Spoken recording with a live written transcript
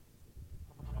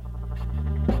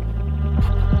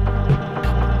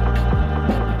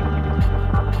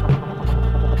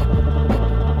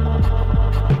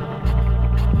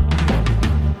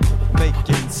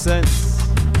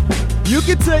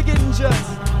take it and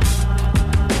just.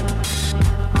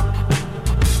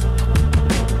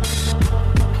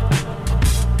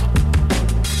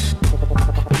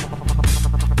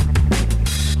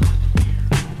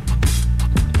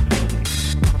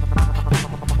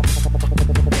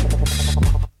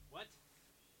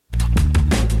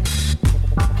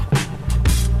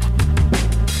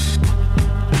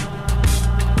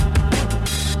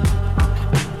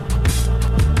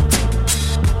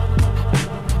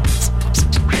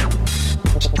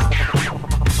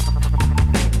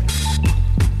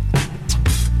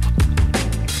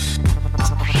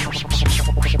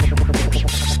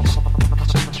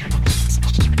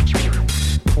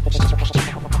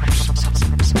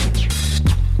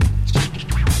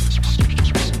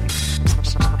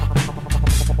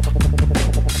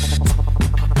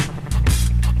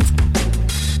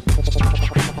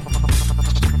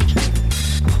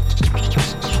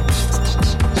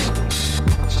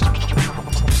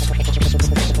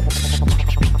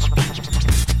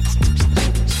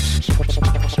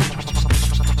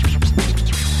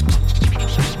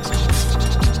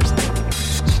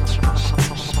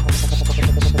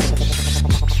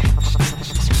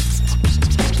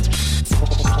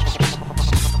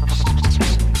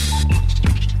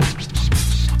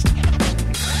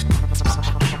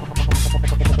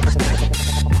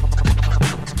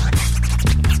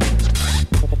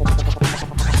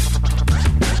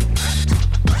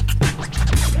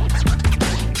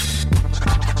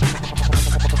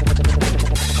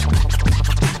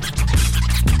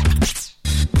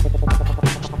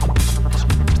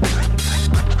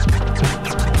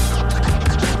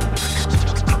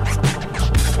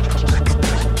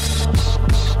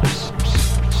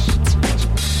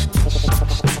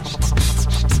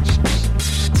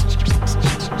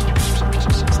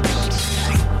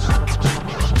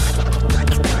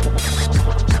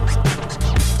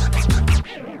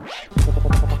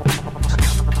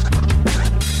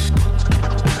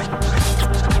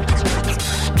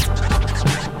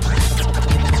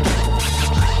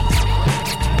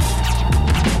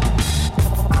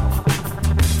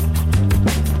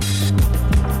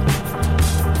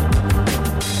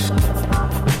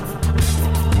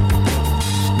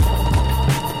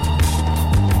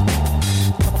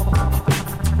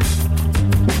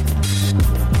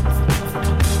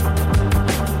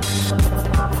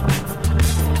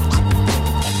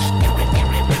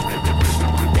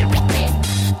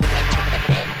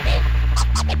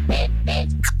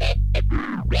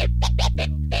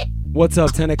 What's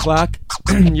up, 10 o'clock?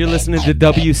 You're listening to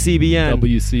WCBN.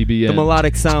 WCBN. The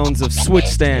melodic sounds of Switch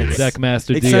Stance.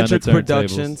 Deckmaster D Eccentric on the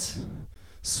Productions.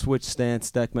 Switch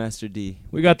Stance, Deckmaster D.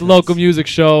 We got the local music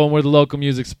show, and we're the local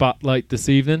music spotlight this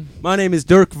evening. My name is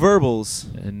Dirk Verbals.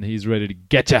 And he's ready to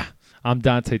get ya. I'm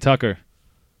Dante Tucker.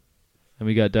 And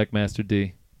we got Deckmaster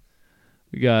D.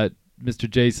 We got Mr.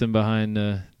 Jason behind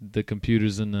the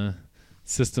computers and the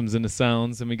systems and the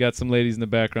sounds. And we got some ladies in the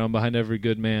background. Behind every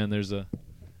good man, there's a...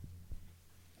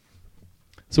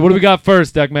 So what do we got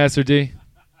first, Deckmaster D?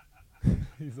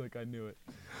 He's like, I knew it.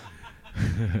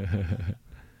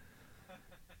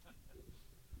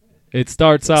 It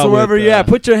starts out. So wherever with, you're at,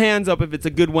 put your hands up if it's a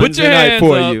good Wednesday night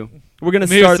for you. We're gonna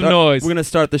start. We're gonna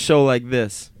start the show like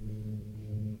this.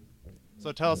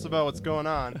 So tell us about what's going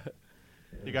on.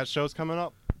 You got shows coming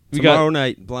up? Tomorrow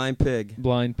night, Blind Pig.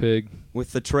 Blind Pig.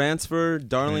 With the Transfer,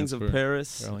 Darlings of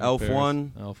Paris, Elf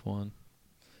One. Elf One.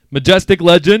 Majestic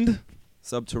Legend.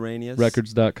 Subterraneous.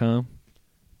 Records.com.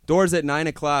 Doors at 9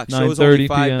 o'clock. 9:30 Shows only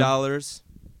 $5.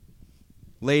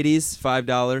 Ladies,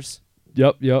 $5.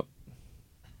 Yep.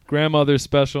 Grandmother's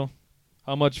special.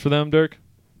 How much for them, Dirk?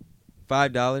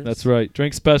 $5. That's right.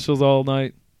 Drink specials all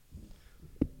night.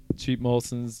 Cheap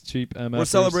Molson's, cheap MFers. We're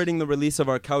celebrating the release of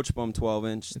our Couch Bum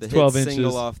 12-inch. The 12 hit inches.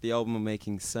 single off the album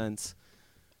Making Sense.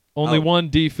 Only one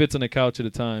D fits on a couch at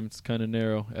a time. It's kind of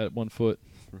narrow at 1 foot.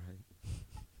 Right.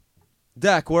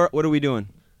 Dak, what are we doing?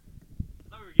 I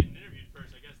thought we were getting interviewed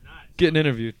first. I guess not. Getting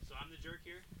interviewed. So I'm the jerk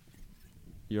here?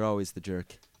 You're always the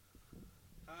jerk.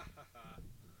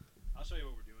 I'll show you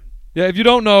what we're doing. Yeah, if you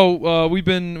don't know, we've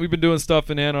been doing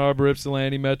stuff in Ann Arbor,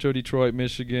 Ypsilanti, Metro Detroit,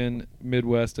 Michigan,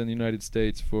 Midwest, and the United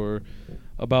States for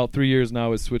about 3 years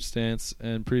now as Switch Stance,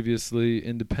 and previously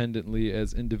independently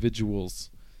as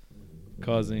individuals,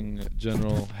 causing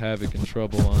general havoc and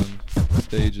trouble on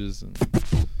stages. And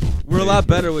we're a lot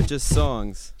better with just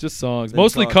songs. Just songs,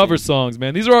 mostly talking. cover songs,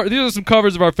 man. These are some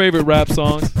covers of our favorite rap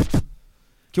songs.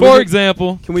 Can For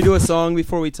example, can we do a song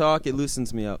before we talk? It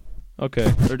loosens me up.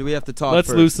 Okay. Or do we have to talk Let's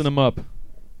first? loosen them up.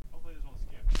 Hopefully this won't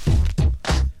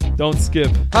skip. Don't skip.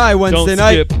 Hi, Wednesday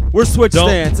night. We're switch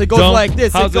stance. It goes like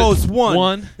this. It goes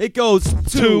one. It goes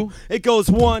two. It goes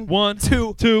one,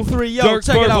 two, three. Yo,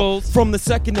 check it out. From the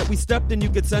second that we stepped in, you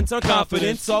could sense our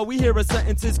confidence. All we hear are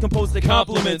sentences composed of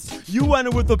compliments. You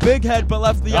entered with a big head, but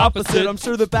left the opposite. I'm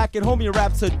sure that back at home your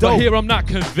raps are dope. But here I'm not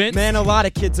convinced. Man, a lot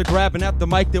of kids are grabbing at the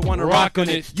mic that want to rock on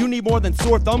it. You need more than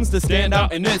sore thumbs to stand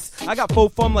out in this. I got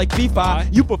faux fun like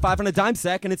FIFA. You put 5 in a dime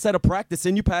sack, and instead of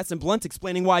practicing, you passing blunt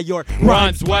explaining why your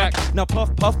rhymes whack. Now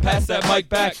puff, pass that mic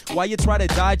back. Why you try to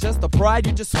digest the pride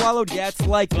you just swallowed? Yeah, it's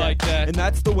like that. And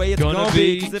that's the way it's gonna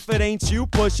be. Cause if it ain't you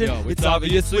pushing, it's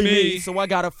obviously me. So I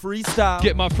got a freestyle.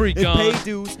 Get my freak on. Pay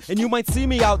dues, and you might see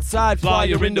me outside.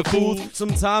 Flyer into fools.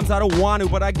 Sometimes I don't want to,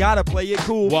 but I gotta play it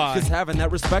cool. Why? Cause having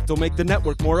that respect will make the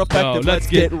network more effective. Let's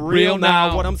get real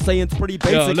now. What I'm saying's pretty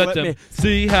basic. Let me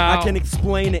see how I can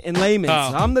explain it in layman's.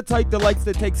 I'm the type that likes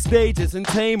to take stages and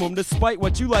tame them, despite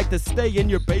what you like to stay in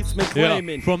your basement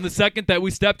claiming. From the second that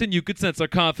we stepped in, you could sense our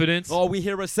confidence. All we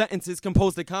hear are sentences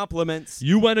composed of compliments.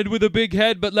 You entered with a big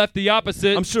head, but left the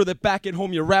opposite. I'm sure that back at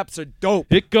home your raps are dope.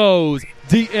 It goes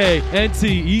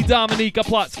D-A-N-T-E Dominique. I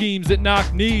plot schemes that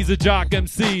knock knees of jock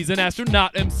MCs and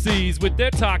astronaut MCs with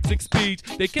their toxic speech.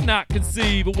 They cannot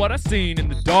conceive of what I seen in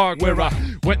the dark, where I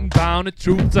went and bound the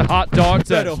troops of hot darts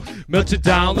that'll melt you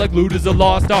down like looters of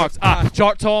lost arts. I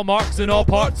chart tall marks in all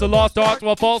parts of lost arts,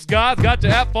 while false gods got you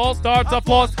at false starts. I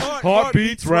floss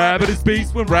heartbeats, rabbit is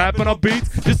beast when rapping on beats.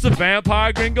 Just a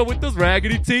vampire gringo with those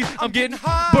raggedy teeth. I'm getting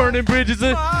burning bridges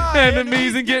and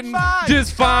enemies and getting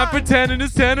just fine pretending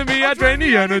it's 10 of me. I drain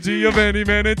the energy of any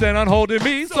man intent on holding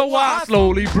me, so I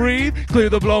slowly breathe, clear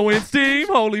the blowing steam.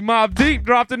 Holy mob deep,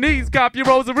 drop the knees, cop your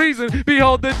rosaries and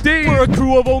behold the deed. We're a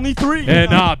crew of only 3,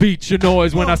 and I beat your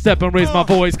noise when I step and raise my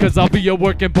voice, cause I'll be a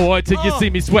working boy till you see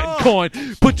me sweating coin.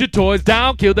 Put your toys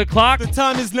down, kill the clock. The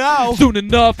time is now. Soon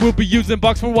enough we'll be using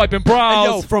bucks for wiping brows.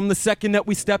 Hey, yo, from the second that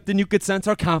we stepped in, you could sense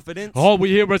our confidence. All we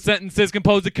hear are sentences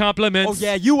composed of compliments. Oh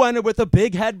yeah, you entered with a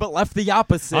big head but left the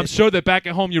opposite. I'm sure that back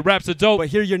at home your raps are dope, but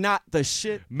here you're not the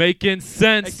shit. Making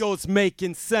sense. It goes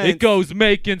making sense. It goes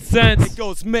making sense. It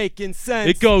goes making sense.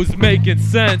 It goes making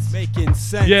sense. Making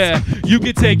sense. Yeah, you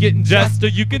can take it in jest or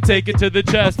you can take it to the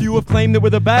chest. You have claimed that we're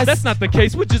the best. That's not the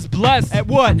case, we're just blessed. At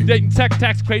what? Dating tech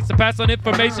tax crates to pass on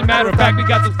information. Matter of fact, we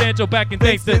got substantial backing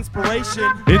thanks to inspiration.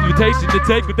 Invitation to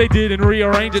take what they did and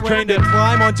rearrange it. Train to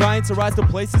climb on giants to rise to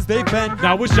places they've been.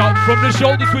 Now we're shouting from the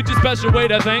shoulders, which is a special way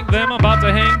to thank them. I'm about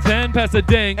to hang 10 past a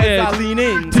dang edge. As I lean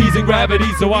in, teasing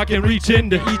gravity so I can reach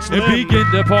into each and begin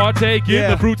to partake in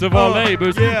the fruits of our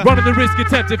labors. Running the risk of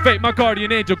tempted fate, my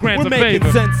guardian angel grants a favor. We're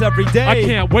making sense every day. I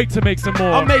can't wait to make some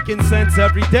more. I'm making sense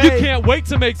every day. You can't wait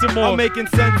to make some more. I'm making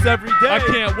sense every day. I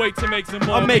can't wait to make some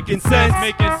more. I'm making sense.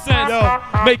 Making sense.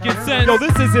 Yo. Making sense. Yo,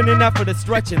 this isn't an effort to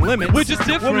stretching limits. We're just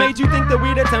different. What made you think that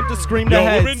we'd attempt to scream the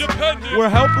heads? We're independent. We're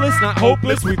helpless, not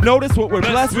hopeless. We've noticed what we're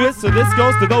blessed with, so this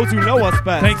goes to those who know us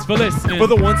best. Thanks for listening. For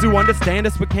the ones who understand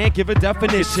us but can't give a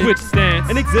definition. Switch stance.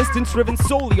 An existence driven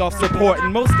solely off support.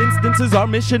 In most instances, our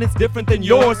mission is different than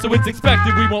yours, so it's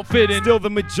expected we won't fit in. Still, the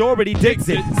majority digs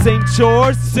it. Same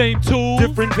chores, same tools,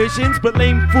 different visions, but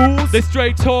lame fools. They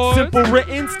stray towards simple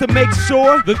writtens to make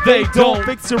sure that they don't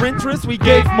fix your interest. We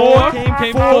gave more,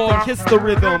 came forth, and kissed the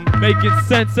rhythm. Making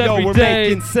sense every we're day.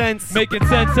 Making sense. Making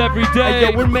sense every day.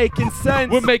 Yo, we're making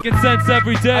sense. We're making sense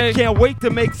every day. I can't wait to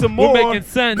make some more. We're making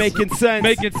sense. Making sense.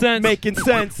 Making sense. Making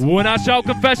sense. When I shout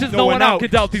confessions, no one out can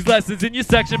doubt these lessons in your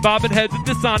section. Bobbing heads with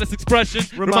dishonest expression.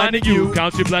 Reminding you,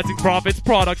 count your blessings, profits,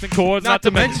 products, and chords. Not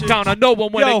to mention, count on no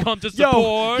one when they come to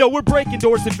support. Yo, we're breaking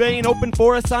doors in vain. Open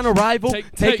for us on arrival.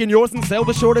 Taking yours and sail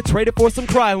the shore to trade it for some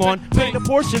Krylon. Paint a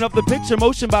portion of the picture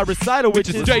motion by recital, which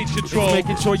is stage control.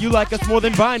 Making sure you like us more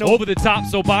than vinyl. Over the top,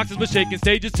 so boxes with shaking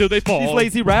stages till they fall. These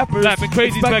lazy rappers laughing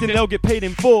crazy, expecting they'll get paid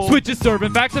in full. Switches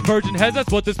serving facts and virgin heads,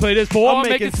 that's what this plate is for. I'm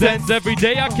making sense every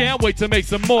day. I can't wait to make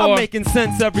some more. I'm making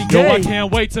sense every day. Yo, I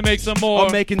can't wait to make some more.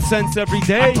 I'm making sense every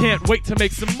day. I can't wait to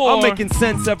make some more. I'm making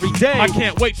sense every day. I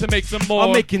can't wait to make some more.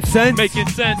 I'm making sense. Making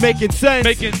sense. Making sense.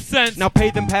 Making sense. Now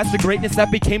pay them past the greatness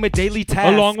that became a daily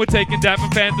task. Along with taking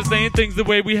dapping fans for saying things the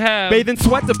way we have. Bathing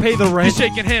sweat to pay the rent. You're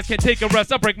shaking hands, can't take a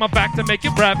rest. I break my back to make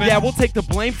it rapping. Yeah, we'll take the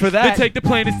blame for that. They take the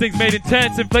plainest things made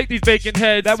intense, inflate these vacant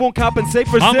heads. That won't compensate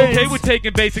for I'm sins. okay with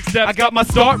taking basic steps. I got my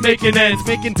start making ends.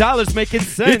 Making dollars, making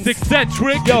sense. It's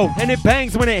eccentric. Yo, and it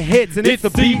bangs when it hits. And it's the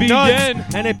beat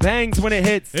nuts. And it bangs when it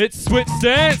hits. It's switch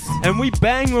stance. And we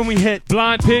bang when we hit.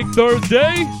 Blind Pig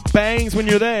Thursday. Bangs when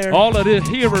you're there. All of the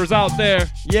hearers out there.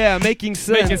 Yeah, making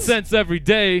sense. Making sense every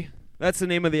day. That's the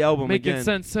name of the album Making again.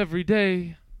 sense every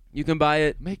day. You can buy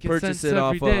it, purchase it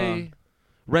off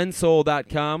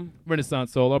rensoul.com.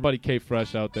 Renaissance Soul, our buddy K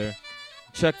Fresh out there.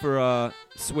 Check for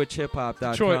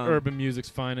switchhiphop.com. Detroit urban music's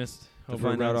finest. To Over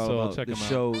find at out all Rensselaer. about Check the 'em out.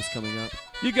 shows coming up.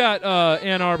 You got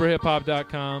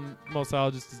AnnArborHipHop.com.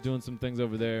 Mosologist is doing some things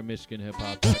over there.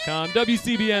 MichiganHipHop.com.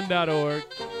 WCBN.org.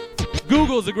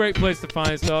 Google's a great place to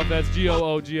find stuff. That's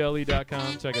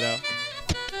GOOGLE.com. Check it out.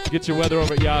 Get your weather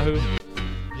over at Yahoo.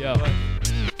 Yo.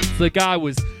 So the guy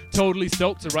was totally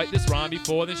stoked to write this rhyme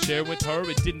before, then share with her.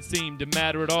 It didn't seem to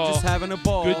matter at all. Just having a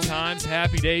ball. Good times,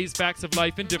 happy days, facts of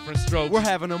life in different strokes. We're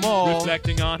having them all.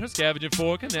 Reflecting on her, scavenging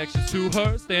for connections to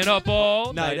her. Staying up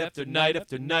all Night after night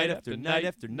after night after night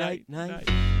after night.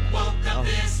 Woke up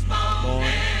this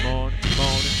morning.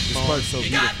 This part's so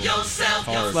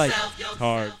beautiful. Hard. Like,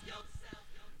 Hard.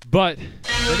 But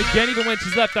then again, even when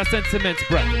she's left, I sense immense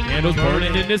breath. Candles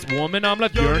burning in this woman, I'm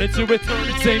left yearning to return.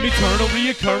 Same eternal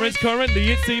reoccurrence.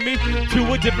 Currently, it seems me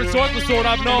to a different sort, the sort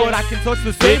I've known. but I can touch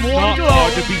the same It's warm not glow.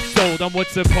 hard to be sold on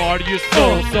what's a part of your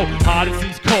soul. So hot it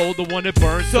seems cold, the one that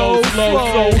burns so slow.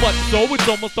 So much so, it's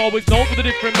almost always known for the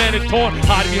different man it's torn.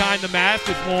 Hiding behind the mask,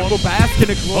 it's warm. We're basking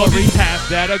in All glory. these paths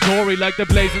that are gory like the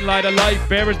blazing light of life.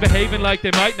 Bearers behaving like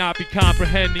they might not be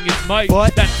comprehending its might.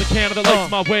 But that's the can that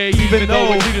lights my way. Even though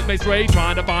though its leaders may stray,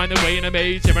 trying to find their way in a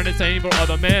maze, sharing the same for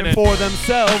other men. And For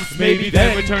themselves, maybe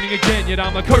then returning again. Yet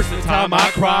I'm a curse the time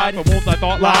I cried. For wolves I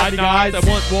thought lied, eyes that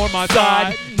once wore my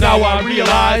side. Now I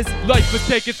realize life must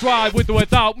take its ride with or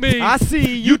without me. I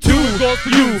see You too, it goes for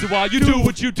you. So while you do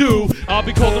what you do, I'll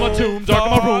be cold in my tomb, dark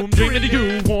in my room, dreaming of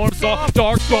you. Warm, soft,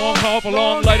 dark, strong, powerful,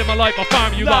 long light of my life. I'll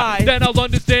find you light. Then I'll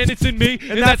understand it's in me,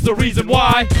 and that's the reason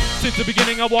why. Since the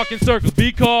beginning I walk in circles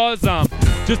because I'm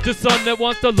just a son that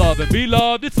wants to love and be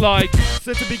loved. It's like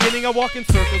Since the beginning I walk in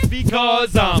circles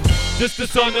because I'm just a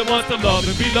son that wants to love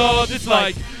and be loved. It's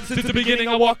like since the beginning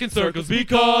I walk in circles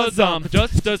because I'm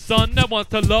just a son that wants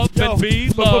to love and be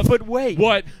loved. But wait.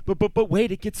 What? But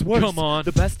wait, it gets worse. Come on.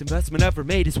 The best investment ever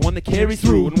made is one that carries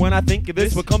through. And when I think of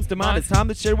this, what comes to mind is time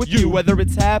to share with you. Whether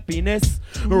it's happiness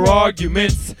or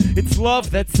arguments, it's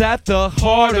love that's at the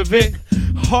heart of it.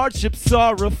 Hardships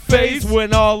are a phase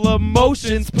when all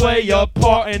emotions play a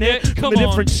part in it. Come the on.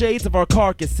 different shades of our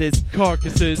carcasses.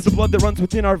 Carcasses. The blood that runs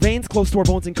within our veins, close to our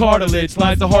bones and cartilage,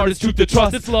 lies the hardest truth to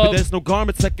trust. It's love. But there's no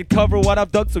garments that could cover what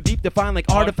I've dug so deep to find, like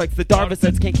artifacts that Darva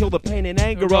says can't kill the pain and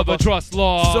anger of a trust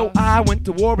law. So I went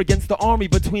to war against the army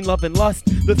between love and lust.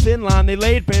 The thin line they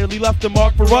laid barely left a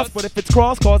mark for us. But if it's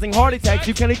cross causing heart attacks,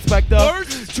 you can expect the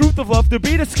Worst. truth of love to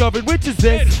be discovered, which is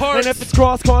this. It hurts. And if it's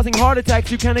cross causing heart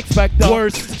attacks, you can expect the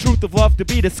Worst. truth of love to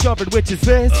be discovered, which is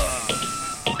this.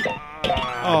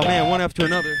 Oh man, one after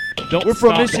another. Don't We're from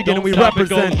stop it, Michigan don't and we stop it,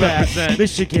 go represent that. represent.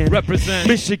 Michigan. Represent.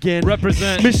 Michigan.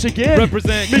 Represent. Michigan.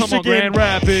 Represent. Come on, Michigan. Grand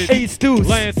Rapids. Ace Deuce.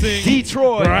 Lansing.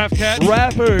 Detroit. Rap Cats.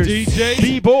 Rappers. DJs.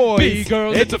 B-boys.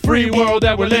 B-girls. It's a free world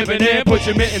that we're living in. Put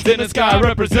your mittens in the sky.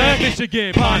 Represent.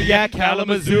 Michigan. Pontiac,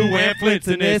 Kalamazoo, and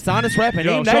Flinton. This honest rapping,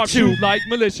 Yo, ain't that sharpshoot you? like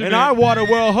militia. In our water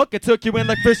world, hooker took you in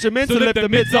like fishermen. So lift the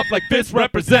mitts up like fists.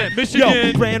 Represent. Michigan.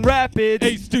 Yo, Grand Rapids.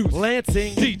 Ace Deuce.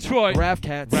 Lansing. Detroit. Rap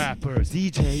Cats. Rappers.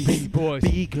 DJs. B-boys.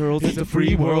 B-girls. It's a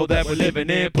free world that we're living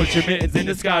in. Put your mittens in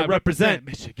the sky. Represent.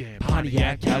 Michigan.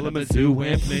 Pontiac, Kalamazoo,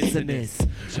 and Flinton. This.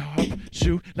 Sharp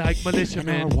shoot like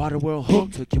militiamen. And our water world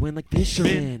hook took you in like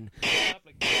fishermen.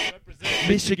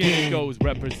 Michigan. goes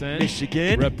represent.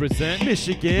 Michigan. Represent.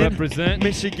 Michigan. Represent.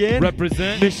 Michigan.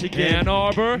 Represent. Michigan. Ann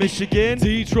Arbor. Michigan.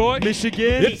 Detroit.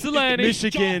 Michigan. Ypsilanti.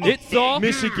 Michigan. It's all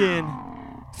Michigan.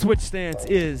 Switch stance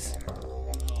is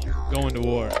going to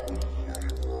war.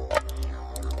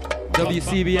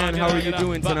 WCBN. How are you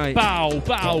doing tonight? Bow,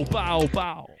 bow, bow,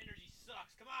 bow. Energy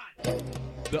sucks.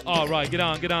 Come on. All right, get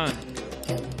on.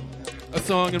 A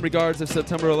song in regards of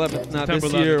September 11th, not September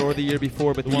this year 11th. or the year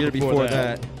before, but The the one year before before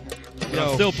that. that.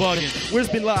 I'm still bugging. Where's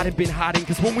Bin Laden been hiding?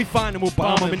 Cause when we find him, we'll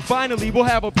bomb him. him. And finally, we'll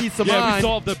have a peace of Yeah, we mind.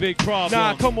 solved the big problem.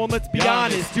 Nah, come on, let's be Be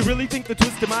honest. honest. You really think the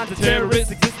twisted minds of Terrorists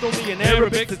terrorists exist only in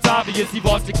Arabic, Arabic? it's obvious you've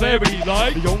lost your clarity,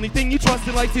 like. The only thing you trust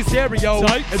in life's your stereo.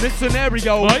 Tight. And this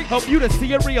scenario Tight. help you to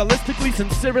see it realistically,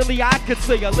 sincerely. I could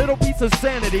say a little piece of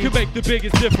sanity. Can make the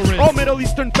biggest difference. All Middle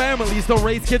Eastern families don't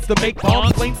raise kids to make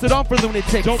bombs. Blame Saddam for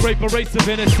lunatics. Don't rape a race of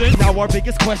innocence. Now our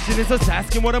biggest question is us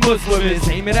asking what a Muslim is.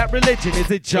 Aim it at religion.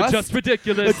 Is it But just just a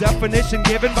ridiculous. definition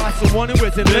given by someone who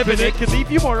isn't living it? Could leave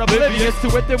you more oblivious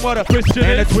to it than what a Christian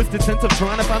and a is. twisted sense of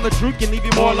trying to find the truth can leave you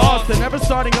more More lost lost. than never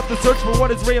starting up the search for what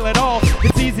is real at all.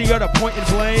 It's easier to point and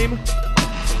blame.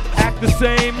 Act the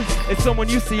same as someone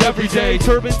you see every day.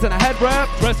 Turbans and a head wrap,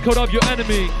 Dress code of your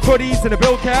enemy. hoodies and a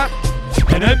bill cap.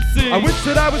 An MC. I wish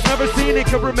that I was never seen, it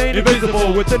could remain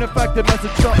invisible with an effective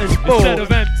message something full. Instead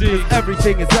of empty.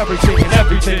 Everything is everything and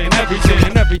everything and everything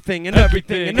and everything and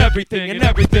everything and everything and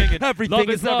everything. Everything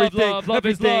is everything.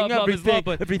 Everything, everything,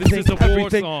 everything,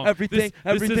 everything, everything,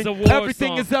 everything.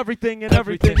 Everything is everything and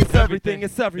everything is everything.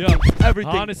 It's everything.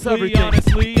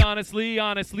 Everything.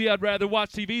 Honestly, I'd rather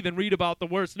watch TV than read about the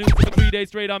worst news. For 3 days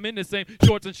straight, I'm in the same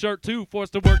shorts and shirt too.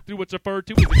 Forced to work through what's referred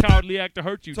to as a cowardly act to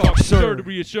hurt you. Talk sure to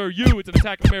reassure you, it's an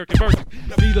attack of American virtue.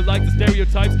 Neither like the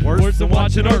stereotypes, worse than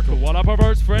watching Urkel. While our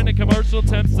perverse friend in commercial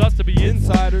tempts us to be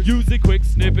insiders, using quick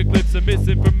snippet clips and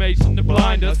misinformation to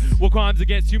blind us. While crimes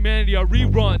against humanity are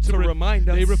rerun to remind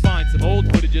us. They refine some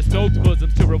old footage of stoked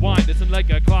bosoms to rewind us. And like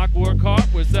a clockwork heart,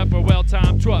 we're set for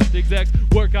well-timed trust. Execs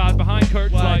work eyes behind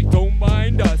curtains like don't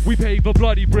mind us. We pave a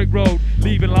bloody brick road,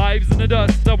 leaving lives in the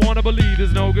dust. I wanna believe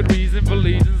there's no good reason for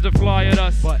legions to fly at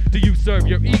us. But do you serve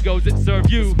your egos that serve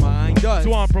you? Mind us.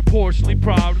 So I'm proportionally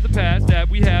proud of the past that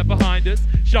we have behind us.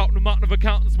 Shouting a mountain of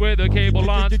accountants where the cable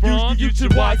lines from. You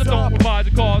should wise them, don't revise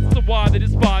the causes of why they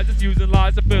despise us. Using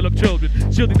lies to fill up children,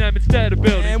 shielding them instead of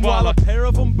building. And while a pair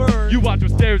of them burn, you watch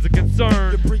with stares of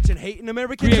concern. You're preaching hate in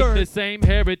American Create dirt. the same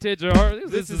heritage or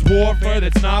this is warfare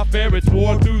that's not fair. It's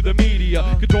war through the media,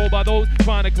 controlled by those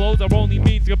trying to close our only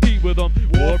means to compete with them.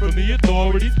 War from the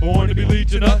authorities, born to be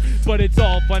leeching us. But it's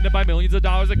all funded by millions of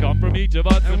dollars that come from each of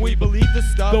us. And we believe the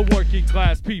stuff. The working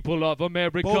class people of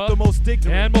America. Both the most ignorant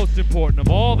and most important of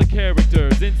all the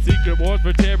characters in secret wars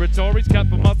for territories kept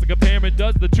from us like a parent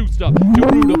does the true stuff. Too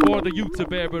brutal for the youth to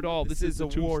bear it all. This is the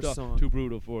true war stuff. Song. Too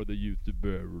brutal for the youth to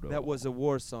bear it all. That was a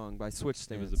war song by Switch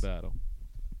Stance. It was a battle.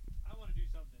 I want to do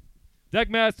something.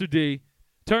 Deckmaster D.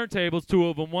 Turntables, 2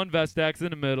 of them, 1 Vestax in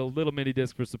the middle, little mini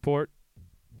disc for support.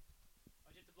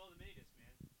 Why'd you have to blow the mini disc, man?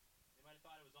 They might have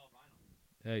thought it was all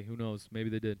vinyl. Hey, who knows? Maybe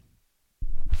they did.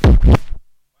 Wow.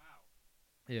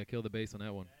 Yeah, kill the bass on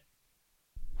that one.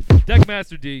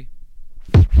 Deckmaster D.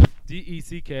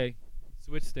 D-E-C-K.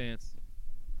 Switch stance.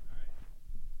 All right.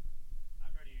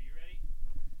 I'm ready. Are you ready?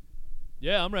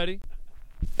 Yeah, I'm ready.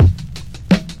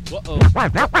 Uh-oh.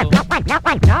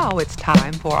 Now it's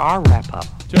time for our wrap-up.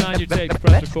 Turn on your tapes,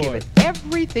 press Let's give record. it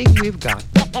everything we've got.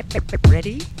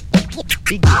 Ready?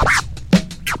 Begin.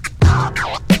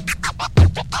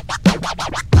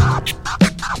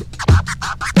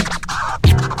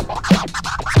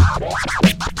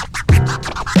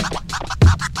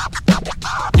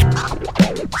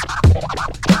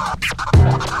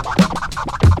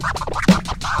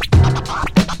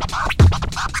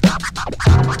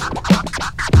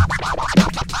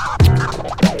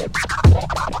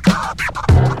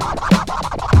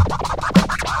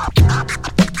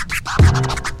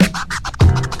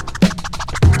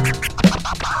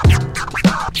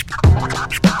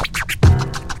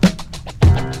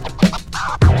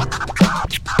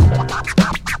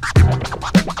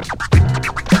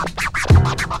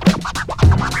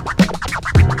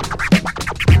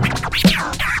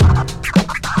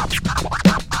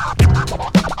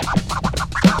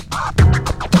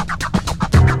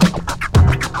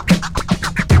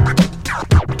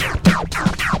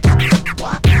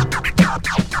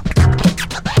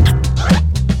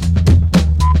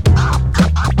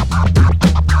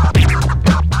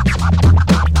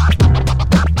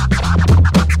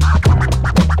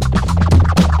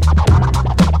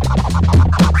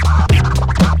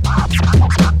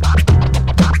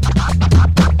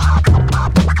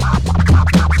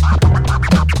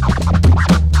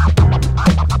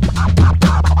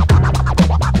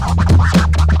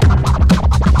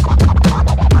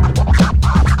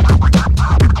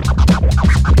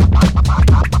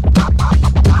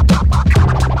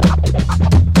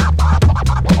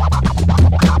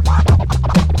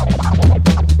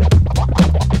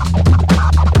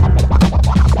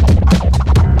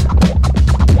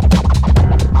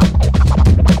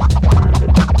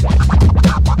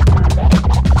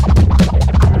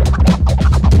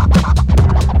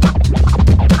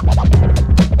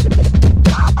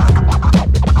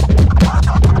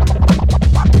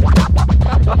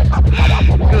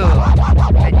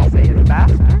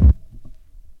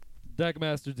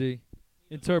 Deckmaster D.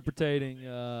 Interpreting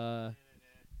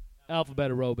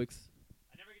alphabet aerobics.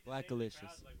 I never get to Black say in the Delicious.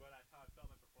 crowd, like what I felt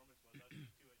my performance was. I was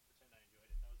just do it, pretend I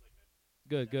enjoyed it.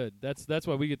 That was like the Good. That's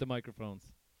why we get the microphones.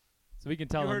 So we can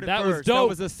tell You them heard it that was first. dope. That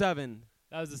was a 7.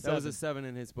 That was a That was 7. a 7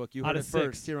 in his book. You Out heard of it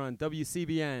first 6. here on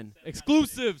WCBN.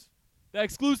 Exclusives. The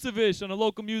exclusive-ish on a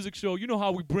local music show. You know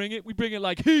how we bring it. We bring it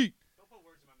like heat. Don't put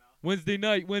words in my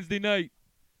mouth. Wednesday night.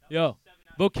 Yo.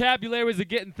 Vocabularies are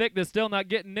getting thick, they're still not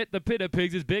getting it. The pit of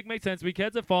pigs is big, makes sense. We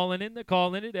kids are falling in, they're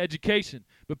calling it education.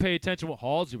 But pay attention what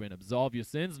halls you're in, absolve your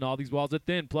sins, and all these walls are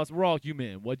thin. Plus, we're all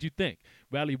human. What'd you think?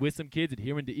 Rally with some kids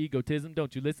adhering to egotism.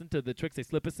 Don't you listen to the tricks they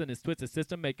slip us in this twisted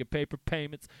system, making paper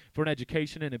payments for an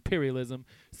education and imperialism.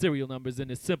 Serial numbers in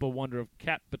this simple wonder of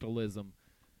capitalism.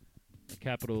 A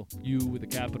capital U with a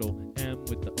capital M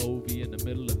with the OV in the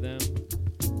middle of them.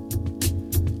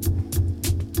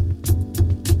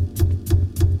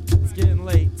 It's getting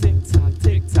late. Tick tock,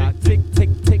 tick tock, tick, tick,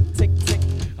 tick, tick, tick.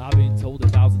 I've been told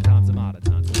 1,000 times I'm out of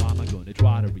time, so why am I gonna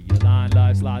try to realign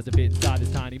life's lies that fit inside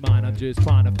this tiny mind? I'm just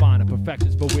trying to find the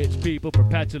perfections for which people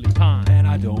perpetually pine. And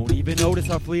I don't even notice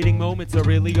how fleeting moments are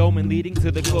really omen, leading to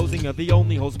the closing of the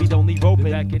only holes we don't leave open.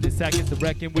 The back in the seconds to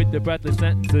reckon with the breathless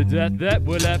sentence of death that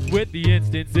we're left with the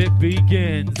instance it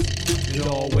begins. It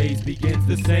always begins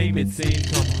the same, it seems.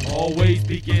 Come on. Always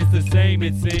begins the same,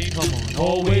 it seems. Come on.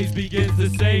 Always begins the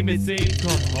same, it seems.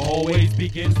 Come on. Always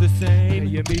begins the same.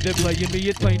 Playing me, they're playing me,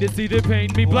 it's plain to see they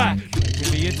paint me black.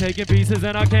 Taking me and taking pieces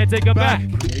and I can't take them back.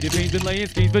 Creative means and laying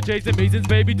schemes for chasing reasons.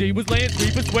 Baby D was laying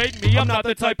scream persuading me I'm not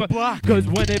the type of block. Cause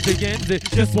when it begins it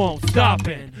just won't stop.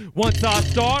 And once I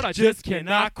start I just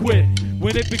cannot quit.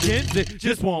 When it begins it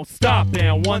just won't stop.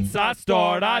 And once I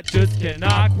start I just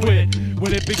cannot quit.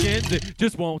 When it begins it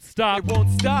just won't stop. It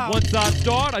won't stop. Once I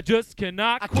start I just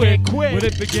cannot I quit. can't quit. When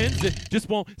it begins it just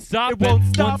won't stop. It won't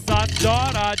And stop. Once I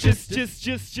start I just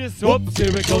oops,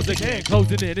 here it goes again.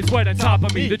 Closing in, it's right on top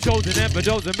of me. The chosen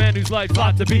emphysema man whose life's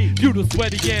lot to be. Futile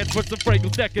sweaty ants for some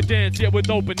fragrant decadence. Yet with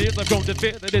open ears I've grown to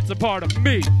fear that it's a part of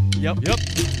me. Yep.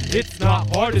 It's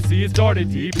not hard to see, it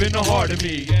started deep in the heart of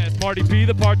me. Yes, Marty P,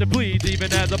 the part that bleeds.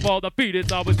 Even as I fall the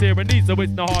fetus, I was hearing these, so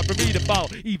it's not hard for me to follow.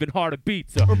 Even harder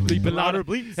beats are bleeping louder.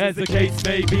 As the case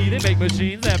may be, they make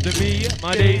machines after me.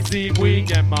 My days seem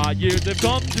weak and my years have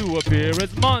come to appear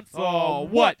as months. Oh,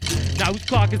 what? Now whose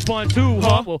clock is fun too,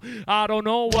 huh? Well, I don't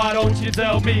know, why don't you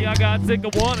tell me? I got sick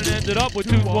of one and ended up with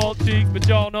two swole cheeks. But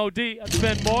y'all know D, I'd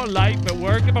spend more life at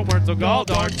work if I weren't so gall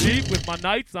darn cheap. With my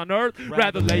nights on earth,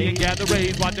 rather lay and gather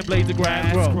rays, watching blades of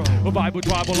grass grow. A vibe would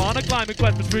travel on a climbing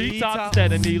quest for street tops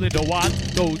instead of kneeling to watch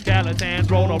those callous hands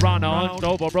roll around a hunched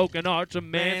over broken arch of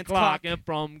man's clock. And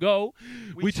from go,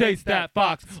 we chase that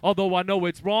fox. Although I know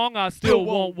it's wrong, I still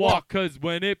won't walk. Cause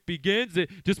when it begins, it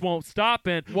just won't stop.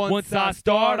 And once I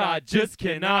start, I just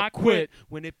cannot quit.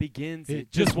 When it begins,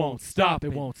 It just won't stop,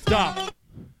 it won't stop.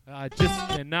 I just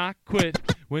cannot quit.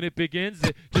 When it begins,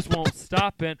 it just won't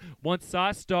stop. And once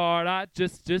I start, I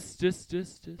just.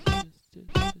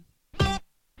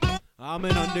 I'm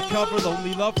an undercover,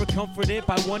 lonely lover, comforted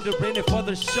by wondering if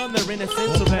others shun their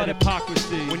innocence or that let it.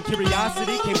 hypocrisy. When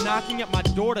curiosity came knocking at my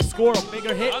door to score a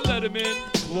bigger hit, I let him in.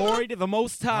 glory to the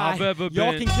Most High. I've ever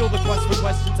Y'all been. can kill the quest for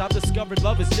questions. I've discovered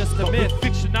love is just a But myth. with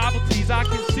fiction novelties, I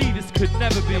can see this could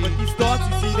never be. Yeah, but these thoughts,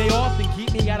 you see, they often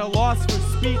keep me at a loss for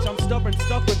speech. I'm stubborn,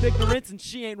 stuck with ignorance, and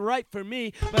she ain't right for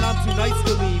me. But I'm too nice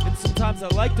to leave, and sometimes I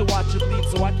like to watch her bleed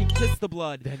so I can kiss the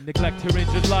blood. Then neglect her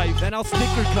injured life. Then I'll stick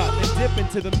her cut and dip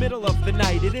into the middle of the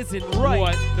night. It isn't right.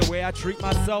 What? The way I treat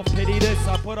myself, pity this.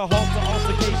 I put a halt to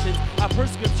altercations. I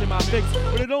prescription my fix,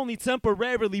 but it only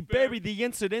temporarily buried the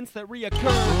incidents that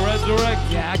reoccur. Resurrect.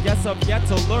 Yeah, I guess I've yet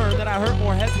to learn that I hurt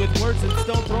more heads with words than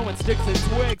stone throwing sticks and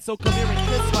twigs. So come here and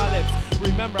kiss my lips.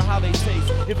 Remember how they taste.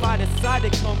 If I decide to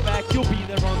come back, you'll be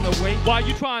there on the way. Why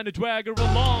you trying to drag her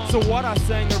along? So what, I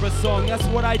sang her a song, that's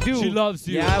what I do. She loves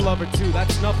you. Yeah, I love her too,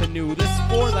 that's nothing new. This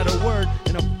four-letter word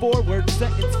in a four-word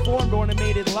sentence formed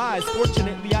ornamented lies.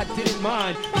 Fortunately, I didn't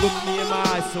mind. Look me in my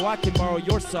eyes so I can borrow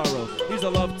your sorrow. Here's a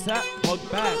love tap, hug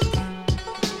back.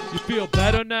 You feel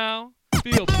better now?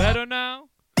 Feel better now?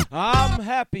 I'm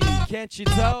happy, can't you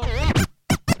tell?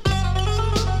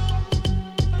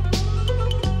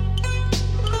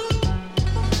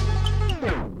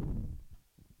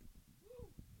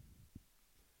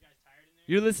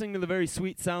 You're listening to the very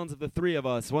sweet sounds of the three of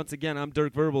us. Once again, I'm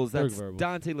Dirk Verbals. That's Dirk Verbals.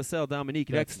 Dante LaSalle Dominique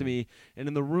next to me. And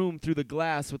in the room through the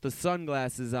glass with the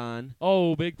sunglasses on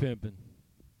Oh, big pimpin'.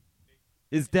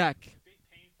 is Deck.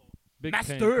 Big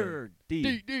Master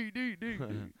D. D.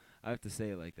 I have to say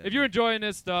it like that. If you're enjoying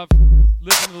this stuff,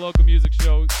 listen to the local music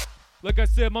show. Like I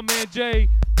said, my man Jay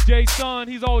Son,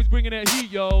 he's always bringing that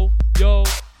heat, yo.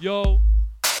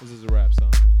 This is a rap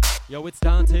song. Yo, it's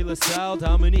Dante LaSalle,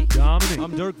 Dominique. Dominique.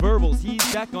 I'm Dirk Verbals, he's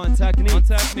Deck on Technique. On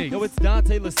Technique. Yo, it's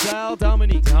Dante LaSalle,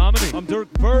 Dominique. Dominique. I'm Dirk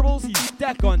Verbals, he's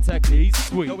Deck on Technique. He's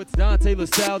sweet. Yo, it's Dante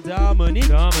LaSalle, Dominique.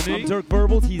 Dominique. I'm Dirk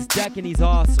Verbals, he's Deck and he's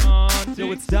awesome. Dante.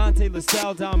 Yo, it's Dante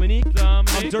LaSalle, Dominique.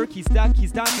 Dominique. I'm Dirk, he's Deck,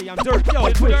 he's Dante, I'm Dirk. Yo,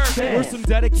 It's quick, Dirk. we're some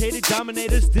dedicated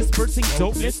dominators, dispersing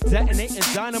dopeness, detonating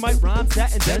dynamite rhymes,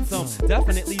 that and then some.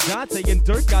 Definitely Dante and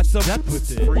Dirk got some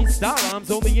deficit. Freestyle rhymes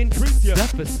only increase your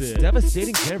deficit.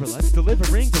 Devastating parallels,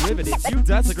 delivering derivatives. You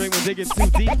desecrate when digging too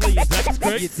deeply. That's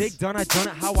great. You dig done, I done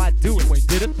it how I do it. Wait,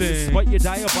 did a thing. Despite your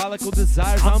diabolical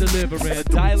desires, I'm delivering. A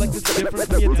dialect is different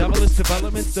from your devilish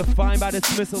developments, defined by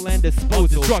dismissal and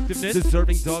disposal. Destructiveness,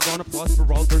 deserving doggone applause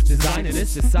for all verse designing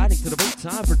this. Deciding to devote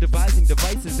time for devising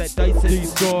devices that dice and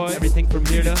destroy everything from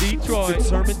here to Detroit.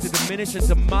 Determined to diminish and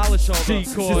demolish all the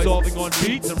Decoys. dissolving on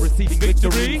beats and receiving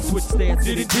victory. Switch stance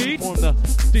Did and indeed. form the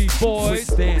Steve Boys.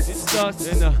 switch stance. It's us.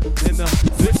 In the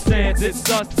switch stance. It's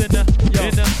us in the. Yo,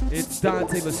 In the. it's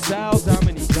Dante LaSalle,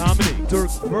 Dominique. Dominique. Dirk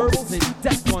Verbals and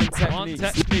Deck on Technique.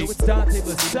 Technique. Yo, it's Dante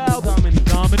LaSalle, Dominique.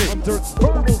 Dominique. I'm Dirk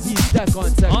Verbals, he's Deck on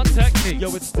Technique. On Technique.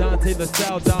 Yo, it's Dante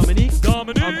LaSalle, Dominique.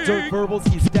 Dominique. I'm Dirk Verbals,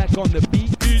 he's Deck on the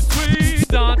beat. He's sweet.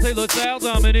 Dante LaSalle,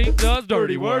 Dominique does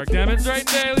dirty work. Demonstrating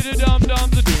daily to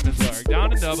dum-dums the demons work.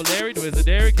 Down in double Larry, Twizzler,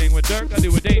 Dairy King with Dirk. I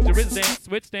do a dangerous dance,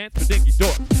 switch stance for dinky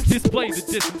dork. Display the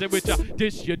distance at which I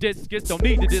dish your discus. Don't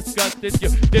need to discuss this.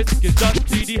 Your disc is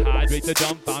dusty. Dehydrate the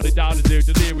dumbfounded doubters. They're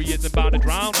delirious and bound to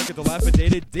drown. Like a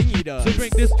dilapidated dinghy does. So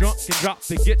drink this drunk and drop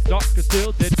it, get darker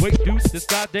still. Dead weight deuce, this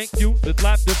goddamn you. The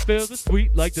laughter fills it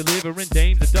sweet like delivering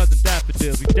dames. A dozen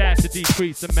daffodils. We dash to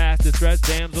decrease the mass distress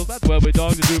damsels. That's where we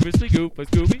dogs do viciously goof like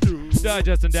Scooby.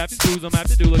 Digesting daffy booze, I'm have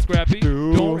to do look scrappy.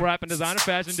 Don't rap in designer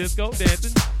fashion, disco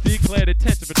dancing. Declared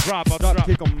attention for drop. I'll drop.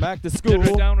 Kick 'em back to Sit school.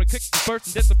 her down and kick the first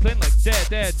and discipline like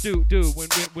dad, do.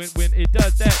 When it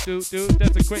does that, do.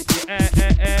 That's a quick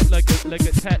add like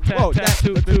a tat, Whoa,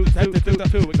 two.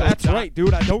 That's right,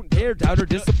 dude. I don't dare doubt or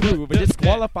disapprove. A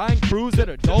disqualifying crews that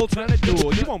are dull trying to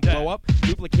duel. You won't blow up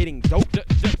duplicating dope.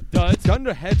 Does.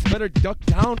 Dunderheads better duck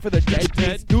down for the dead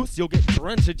kids. Deuce, you'll get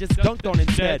drenched or just dunked on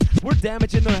instead. We're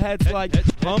damaging their heads like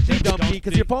Humpty Dumpty,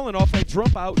 cause you're falling off like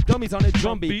Trump out. Dummies on a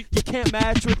drum beat. You can't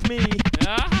match with me.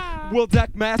 Will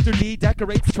Deck Master D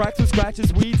decorates tracks with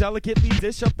scratches. We delicately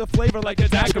dish up the flavor like a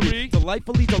daiquiri.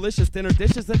 Delightfully delicious dinner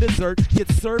dishes and dessert get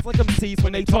served like MCs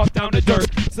when they talk down to dirt.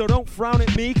 So don't frown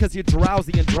at me, cause you're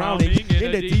drowsy and drowning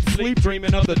in a deep sleep,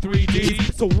 dreaming of the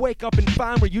 3Ds. So wake up and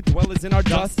find where you dwell is in our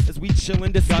dust, as we chill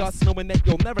and discuss, knowing that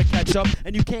you'll never catch up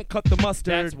and you can't cut the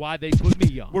mustard. That's why they put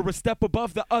me on. We're a step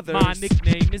above the others. My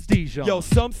nickname is Dijon. Yo,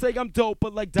 some say I'm dope,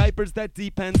 but like diapers, that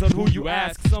depends on who you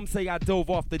ask. Some say I dove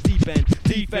off the deep end.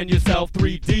 Defend yourself,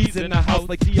 3Ds in the house.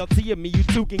 Like DLT and me, you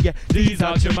too can get D's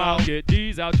out your mouth. Get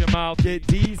D's out your mouth. Get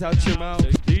D's out your mouth.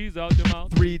 Get D's out your mouth.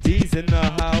 3Ds in the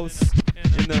house.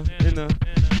 In the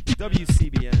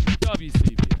WCBN.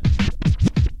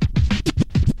 WCBN.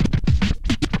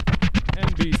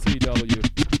 NBCW.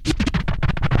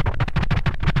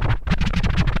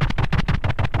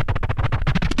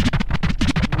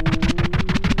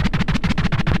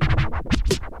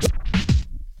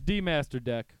 D-Master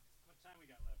Deck. What time we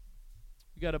got left?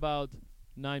 We got about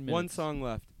 9 minutes. One song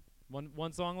left.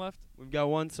 One song left? We've got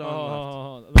one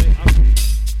song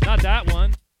left. Not that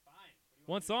one. Fine.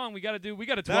 One song. We got a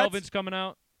That's- 12-inch coming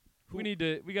out. We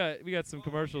got some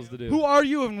commercials to do. Who are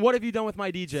you and what have you done with my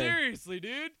DJ? Seriously,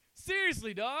 dude.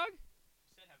 Seriously, dog.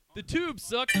 The tube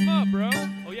sucked him up, bro.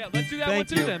 Oh yeah, let's do that Thank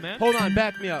one too you. then, man. Hold on,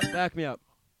 back me up. Can you back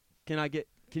me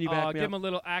Give up? him a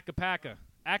little acapella.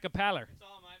 Acapeller. It's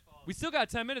all my fault. We still got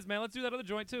 10 minutes, man. Let's do that other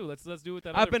joint too. Let's do it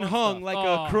that I've other been fun hung stuff. like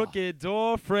Oh. a crooked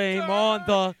door frame on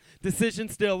the decision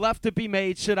still left to be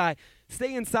made. Should I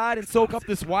stay inside and soak up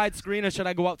this widescreen, or should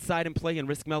I go outside and play and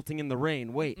risk melting in the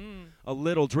rain? Wait, a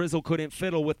little drizzle couldn't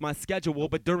fiddle with my schedule,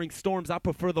 but during storms I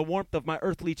prefer the warmth of my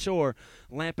earthly chore.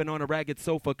 Lamping on a ragged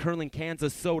sofa, curling cans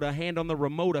of soda, hand on the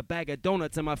remote, a bag of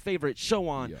donuts, and my favorite show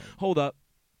on. Yo. Hold up.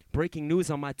 Breaking news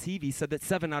on my TV said that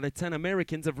 7 out of 10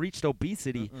 Americans have reached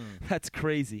obesity. That's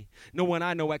crazy. No one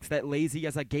I know acts that lazy.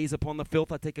 As I gaze upon the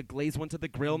filth, I take a glazed one to the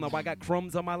grill. Now I got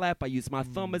crumbs on my lap. I use my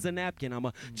thumb as a napkin. I'm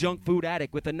a junk food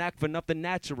addict with a knack for nothing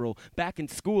natural. Back in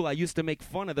school, I used to make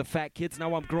fun of the fat kids.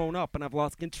 Now I'm grown up and I've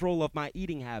lost control of my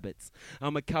eating habits.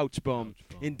 I'm a couch bum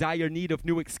in dire need of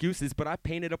new excuses, but I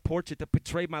painted a portrait to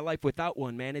portray my life without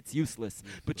one, man. It's useless.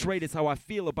 Betrayed is how I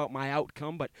feel about my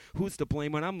outcome, but who's to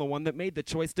blame when I'm the one that made the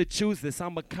choice to choose this?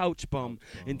 I'm a couch bum.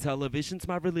 And television's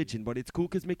my religion, but it's cool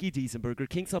cause Mickey D's and Burger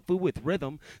King's up food with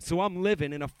rhythm. So I'm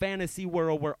living in a fantasy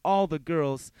world where all the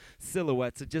girls'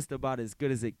 silhouettes are just about as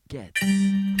good as it gets.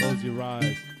 Close your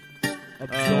eyes.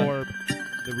 Absorb.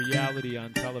 the reality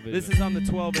on television. This is on the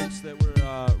 12-inch that we're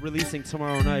releasing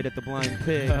tomorrow night at the Blind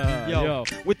Pig. Yo.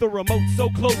 With the remote so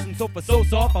close and sofa so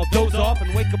soft, I'll doze off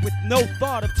and wake up with no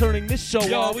thought of turning this show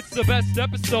off. It's the best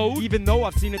episode. Even though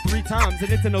I've seen it 3 times,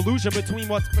 and it's an illusion between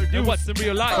what's produced And what's in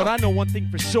real life. But I know one thing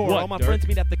for sure. What, All my Dirk? friends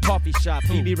meet at the coffee shop.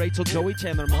 Phoebe, Rachel, Joey,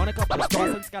 Chandler, Monica, Chris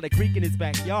Dawson's got a creek in his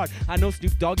backyard. I know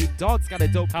Snoop Doggy Dog's got a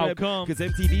dope How crib. come? Cause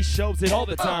MTV shows it all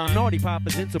the time. Naughty Pop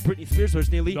is in, so Britney Spears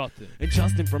wears nearly Nothing. And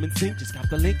Justin from NSYNC just got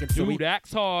the link. And so Dude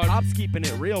acts hard. Pop's keeping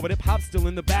it real, but hip hop's still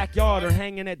in the backyard or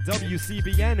hanging at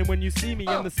WCBN. And when you see me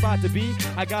in the spot to be,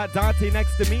 I got Dante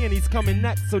next to me and he's coming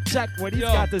next. So check what he's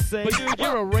got to say. But dude,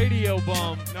 you're a radio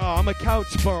bum. No, I'm a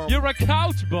couch bum. You're a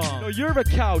couch bum. No, you're a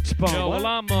couch bum. Yo, well,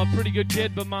 I'm a pretty good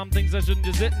kid, but mom thinks I shouldn't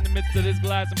just sit in the midst of this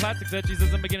glass and plastic that she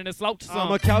says I'm beginning to slouch some.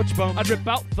 I'm a couch bum. I'd rip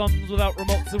out thumbs without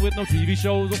remotes and with no TV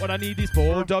shows. What would I need these for?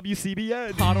 Or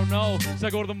WCBN. I don't know. Should I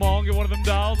go to the mall and get one of them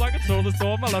dolls? I could show the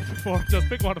store my left before. Just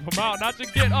pick one of them out and I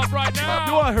should get up right now.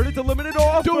 No, I heard it's a limited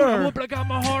offer. Dude, I whoop, I got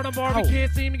my heart on Barbie. Ow.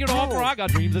 Can't seem to get off her. I got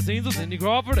dreams of scenes with Cindy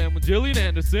Crawford and with Gillian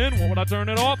Anderson. What would I turn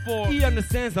it off for? He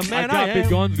understands the man I got I big am.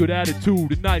 guns, good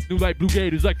attitude, and nice new light blue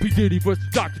gators like P. Diddy versus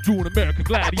Dr. Drew and American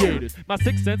Gladiators. My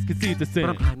sixth sense concedes the sin.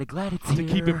 But I'm kinda glad it's To here.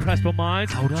 keep impressed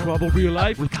minds, Hold up. trouble real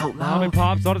life. Without Mom and love.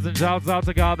 pops, daughters and shouts out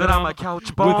to God That I'm a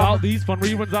couch bum. Without these fun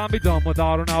reruns, I'll be done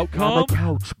without an I'm outcome. a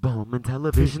couch bum and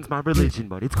television's my religion,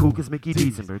 but it's cool 'cause Mickey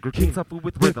D's and Burger King's up food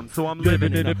with rhythm, so I'm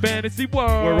Living in a fantasy world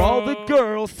where all the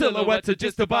girls' silhouettes are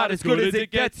just about as good as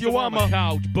it gets. Yo, I'm a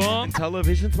couch bum. And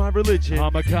television's my religion.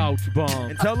 I'm a couch bum.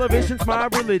 And television's my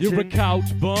religion. You're a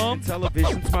couch bum. And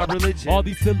television's my religion. All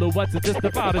these silhouettes are just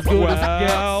about as good as it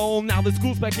gets. Well, now the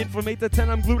school's back in from 8 to 10.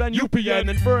 I'm glued on UPN.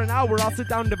 And for an hour, I'll sit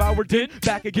down and devour din.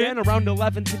 Back again around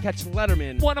 11 to catch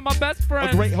Letterman. One of my best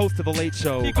friends. A great host of The Late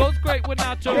Show. He goes great with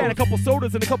nachos. Yeah, and a couple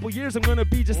sodas in a couple years, I'm gonna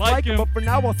be just like him. But for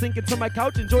now, I'll sink into my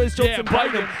couch, enjoy his jokes, Yeah, and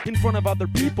bite bite him in front of other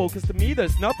people. Cause to me,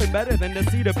 there's nothing better than to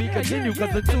see the beat continue.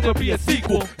 Cause there'll be a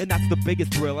sequel. And that's the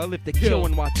biggest thrill. I live to kill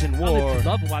when watching I war. live to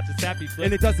love and watch this happy flip.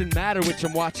 And it doesn't matter which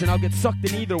I'm watching, I'll get sucked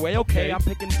in either way. Okay, I'm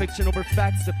picking fiction over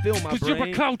facts to fill my Cause brain. you're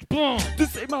a couch bum. To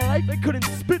save my life, I couldn't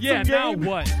spit Yeah, some now game.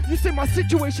 what? You say my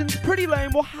situation's pretty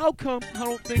lame. Well, how come? I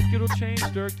don't think it'll change,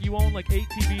 Dirk. You own like 8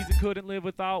 TVs and couldn't live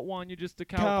without one. You're just a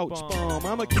couch, Bum.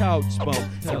 I'm a couch bum.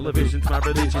 Television's my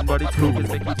religion, but it's cool 'cause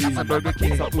Mickey D's and Burger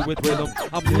King's up with rhythm.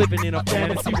 I'm living in a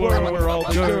fantasy world where all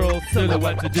the girls'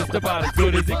 silhouettes are just about as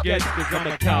good as it gets. Cause I'm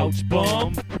a couch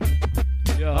bum.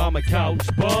 Yeah, I'm a couch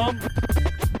bum.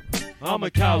 I'm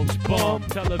a couch bum.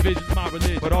 Television's my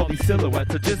religion. But all these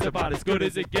silhouettes are just about as good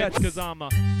as it gets. Cause I'm a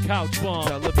couch bum.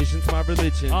 Television's my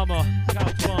religion. I'm a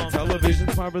couch bum.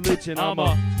 Television's my religion. I'm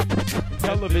a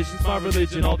Television's my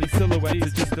religion. All these silhouettes are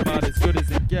just about as good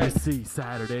as it gets. see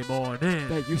Saturday morning.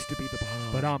 That used to be the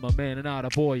bomb. But I'm a man and not a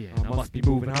boy, and I must be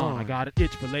moving on. I got an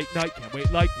itch for late night, can't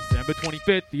wait like December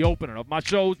 25th, the opener of my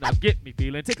shows. Now get me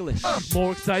feeling Ticklish.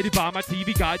 more excited by my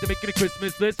TV guide to making a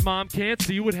Christmas list. Mom can't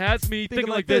see what has me thinking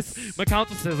like this. My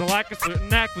counsel says I lack a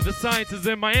certain act for the sciences,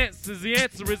 and my aunt says the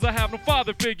answer is I have no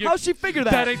father figure. How'd she figure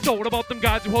that? That ain't so. What about them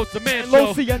guys who host a man And show?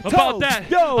 Lucy and About Toes. that,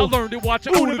 Yo. I learned it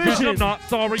watching Univision. Univision. I'm not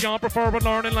sorry, I'm preferring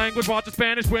learning language, watching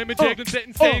Spanish women, jiggling,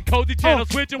 sitting, staying cozy, channel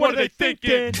switching. What are they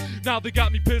thinking? Now they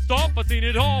got me pissed off. I seen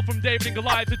it all from David and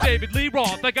Goliath to David Lee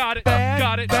Roth. I got it, Bad,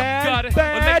 got it, bad, got it.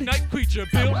 bad. A late night creature,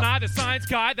 Bill Nye, the science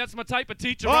guy. That's my type of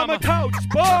teacher. I'm a couch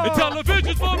bum. And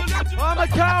television's my religion. I'm a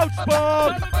couch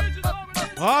bum. Television's my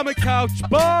religion. I'm a couch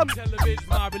bum. Television's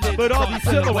my religion. But all these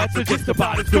silhouettes are just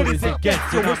about as good as it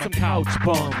gets. Yo, we're some couch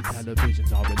bums.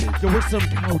 Television's our religion. Yo, we're some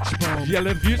couch bums.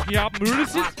 Television's our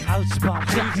religion. Couch bums.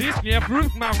 Television's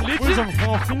our religion. We're some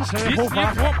coffins.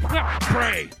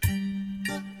 Pray.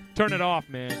 Turn it off,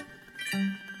 man.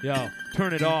 Yo,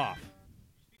 turn it off.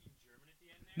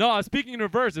 No, I was speaking in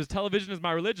reverse. It's television is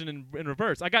my religion in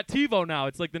reverse. I got TiVo now.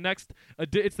 It's like the next.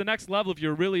 It's the next level if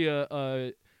you're really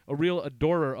a real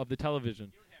adorer of the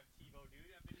television.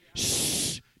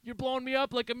 Shh! You're blowing me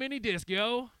up like a mini disc,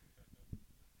 yo.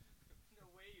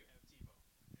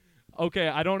 Okay,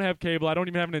 I don't have cable. I don't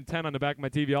even have an antenna on the back of my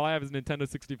TV. All I have is a Nintendo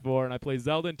 64, and I play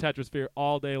Zelda and Tetrisphere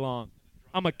all day long.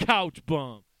 I'm a couch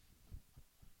bum.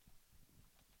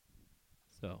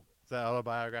 So, Is that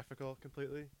autobiographical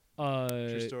completely?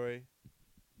 True story?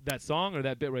 that song or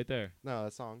that bit right there? No,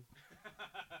 that song.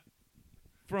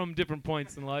 From different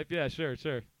points in life. Yeah, sure.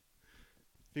 If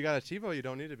you got a TiVo, you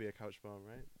don't need to be a couch bum,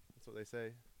 right? That's what they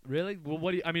say. Really? Well,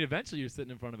 what do you, I mean, eventually you're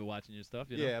sitting in front of it watching your stuff,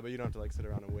 you know? Yeah, but you don't have to like sit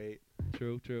around and wait.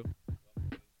 True.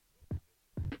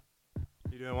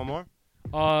 You doing one more?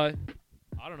 I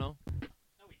don't know.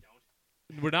 No, we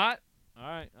don't. We're not? All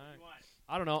right. What?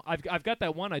 I don't know. I've got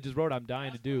that one I just wrote I'm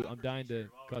dying to do. I'm dying to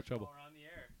cause trouble. We're on the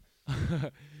air.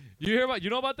 You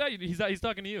know about that? He's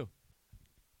talking to you.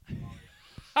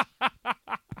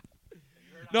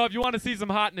 No, if you want to see some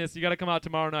hotness, you got to come out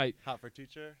tomorrow night. Hot for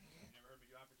teacher?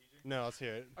 No, let's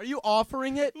hear it. Are you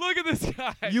offering it? Look at this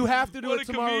guy. You have to do What it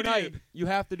a tomorrow comedian. night. You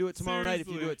have to do it tomorrow night if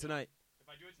you do Seriously. it tonight. If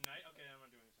I do it tonight, okay, I'm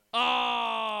not doing it tonight.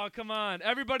 Oh, come on.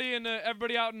 Everybody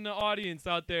out in the audience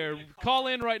out there, call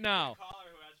in right now.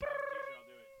 Caller who has for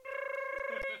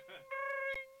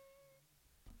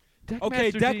teacher, I'll do it.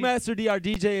 Okay, Deckmaster D. Deckmaster D, our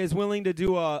DJ, is willing to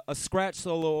do a scratch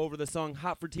solo over the song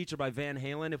Hot for Teacher by Van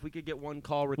Halen. If we could get one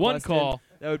call requested, call.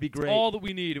 that would be great. All that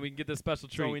we need, and we can get this special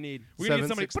That's treat. all we need. We're going to get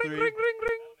somebody. 763. Ring, ring, ring, ring.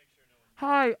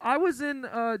 Hi, I was in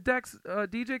Deck's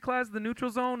DJ class, the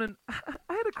Neutral Zone, and I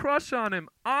had a crush on him.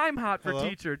 I'm hot for Hello?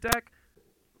 teacher. Deck.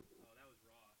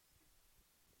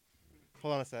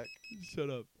 Hold on a sec.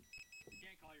 Shut up. You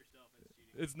can't call yourself. That's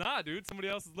cheating. It's not, dude. Somebody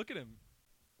else is looking at him.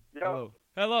 Yo,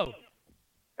 Hello.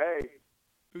 hey,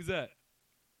 Who's that?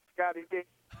 Scotty D.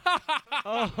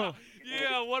 Oh,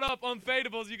 Yeah, what up,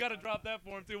 Unfadables? You got to drop that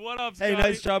for him, too. What up, hey, Scotty?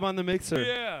 nice job on the mixer.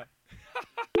 Yeah.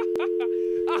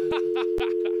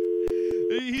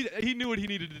 he knew what he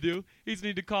needed to do. He just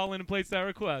needed to call in and place that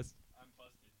request. I'm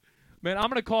busted. Man, I'm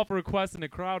going to call for requests in the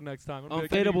crowd next time. I'm gonna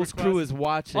be like, "Any Unfadables crew requests?" is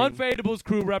watching. Unfadables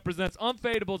crew represents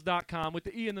unfadables.com with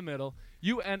the E in the middle.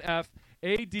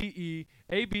 UNFADEABLES.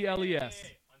 Hey,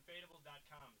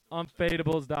 unfadables.com.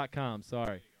 Unfadables.com.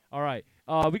 Sorry. All right.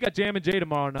 We got Jam and Jay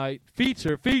tomorrow night.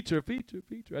 Feature at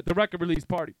the record release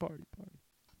party.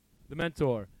 The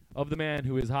mentor of the man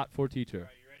who is hot for teacher. All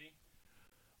right, you ready?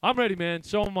 I'm ready, man.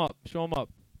 Show 'em up.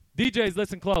 DJs,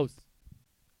 listen close.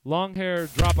 Long hair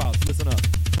dropouts, listen up.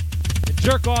 And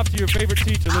jerk off to your favorite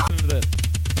teacher listening to this.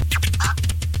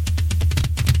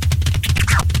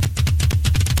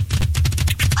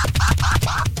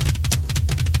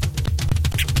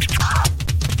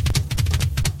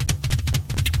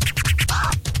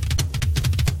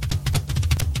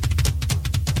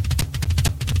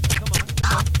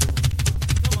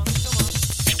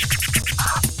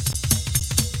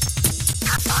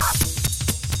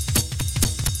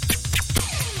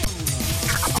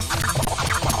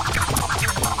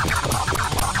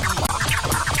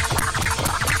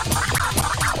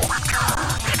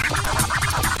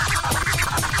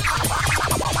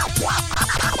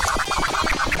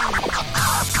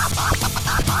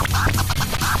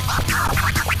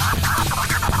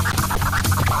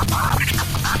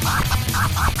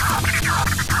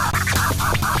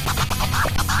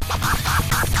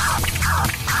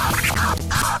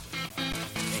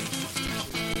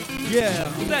 Yeah.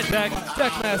 Who's that, Deck?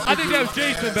 Deckmaster I think D. that was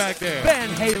Jason back there. Van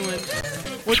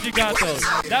Halen. What you got, though?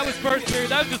 That was first period.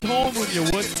 That was just home with you,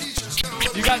 Wood.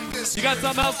 You got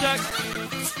something else, Jack?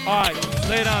 All right,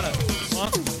 lay it on us.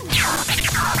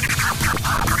 Huh?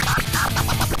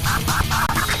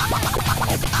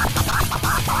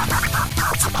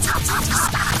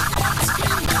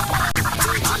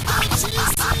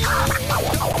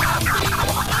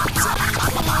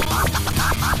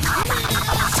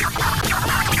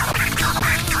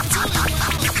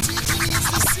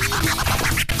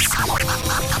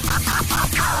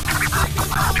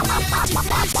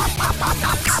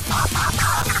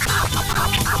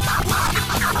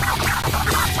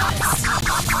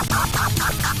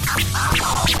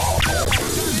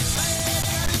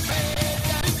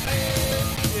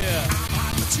 Yeah.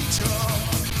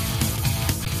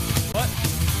 What?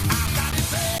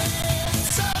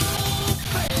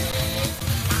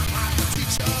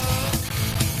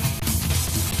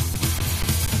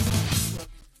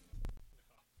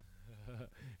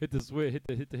 Hit the switch.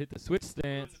 Hit the switch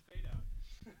stance. Fade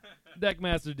out.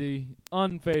 Deckmaster D,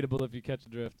 unfadable if you catch the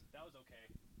drift. That was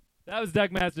okay. That was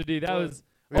Deckmaster D. That was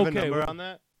We have okay. a number on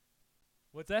that?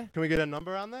 What's that? Can we get a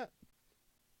number on that?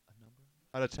 A number?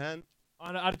 Out of 10?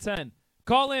 Out of 10.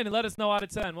 Call in and let us know out of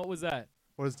 10. What was that?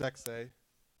 What does Dex say?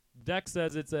 Deck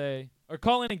says it's a. Or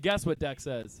call in and guess what Deck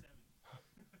says.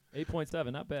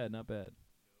 8.7. Not bad. Not bad.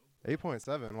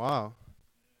 8.7. Wow.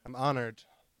 I'm honored.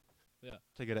 Yeah.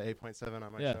 To get an 8.7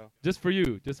 on my Yeah. show. Just for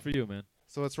you. Just for you, man.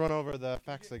 So let's run over the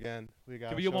facts again. We got.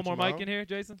 Can a we get show one more tomorrow. mic in here,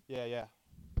 Jason? Yeah.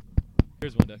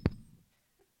 Here's one, Deck.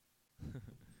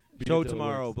 Beat Show it till it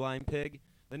tomorrow, works. Blind Pig.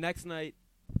 The next night.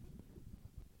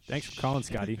 Thanks for calling,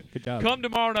 Scotty. Good job. Come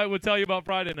tomorrow night. We'll tell you about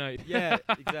Friday night. Yeah,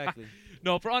 exactly.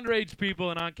 No, for underage people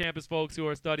and on-campus folks who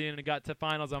are studying and got to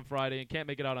finals on Friday and can't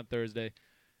make it out on Thursday,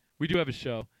 we do have a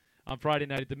show on Friday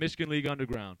night at the Michigan League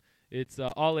Underground. It's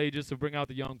all ages, so bring out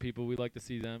the young people. We'd like to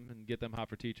see them and get them hot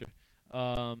for teacher.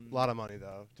 A lot of money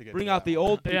though to get. Bring to out that the one.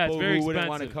 old people Yeah, it's very who wouldn't expensive.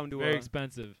 want to come to very a.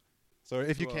 expensive. So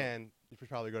if you to a- can, you should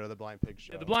probably go to the Blind Pig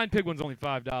show. Yeah, the Blind Pig one's only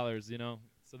 $5. You know,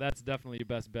 So that's definitely your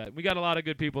best bet. We got a lot of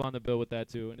good people on the bill with that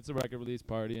too, and it's a record release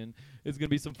party, and it's gonna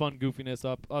be some fun goofiness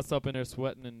us up in there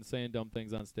sweating and saying dumb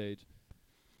things on stage.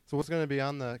 So what's going to be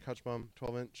on the Couch Bum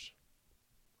 12-inch?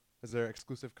 Is there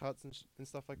exclusive cuts and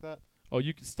stuff like that? Oh,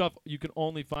 you can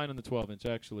only find on the 12-inch.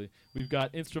 Actually, we've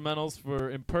got instrumentals for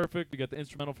Imperfect. We got the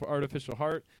instrumental for Artificial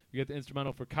Heart. We got the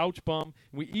instrumental for Couch Bum.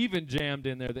 We even jammed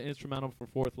in there the instrumental for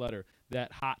Fourth Letter,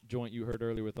 that hot joint you heard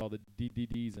earlier with all the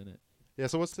DDDs in it. Yeah,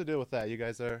 so what's the deal with that? You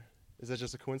guys are... Is that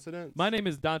just a coincidence? My name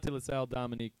is Dante LaSalle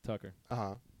Dominique Tucker.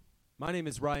 Uh-huh. My name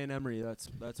is Ryan Emery. That's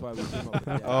why we came up with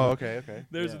that. Oh, okay.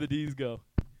 There's Yeah. where the D's go.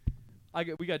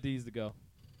 We got D's to go.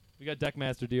 We got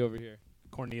Deckmaster D over here.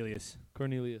 Cornelius.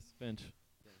 Cornelius Finch.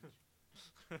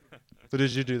 So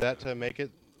did you do that to make it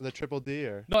the triple D,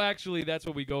 or? No, actually, that's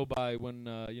what we go by when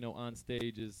on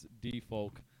stage is D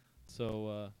folk.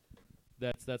 So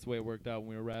that's the way it worked out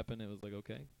when we were rapping. It was like,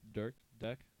 okay, Dirk,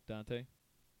 Deck, Dante,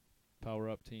 power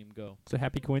up team, go. It's a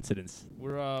happy coincidence.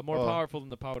 We're more powerful than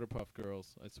the Powder Puff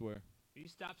Girls, I swear. Will you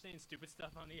stop saying stupid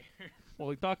stuff on the air? Well,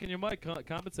 like, talk in your mic,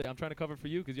 compensate. I'm trying to cover for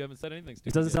you because you haven't said anything It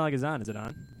stupid. doesn't yet. sound like it's on. Is it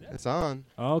on? It's on.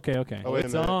 Oh, okay, okay. Oh, wait a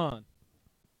It's minute. on.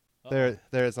 There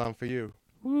it's on for you.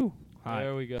 Woo. Hi.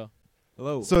 There we go.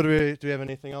 Hello. So do we have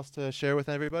anything else to share with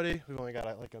everybody? We've only got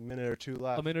like a minute or two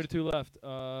left. A minute or two left.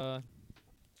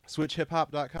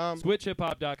 SwitchHipHop.com.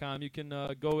 SwitchHipHop.com. You can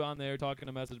go on there, talk in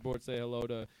a message board, say hello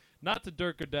to, not to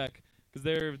Dirk or Deck, because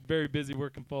they're very busy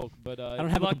working folk. But don't if have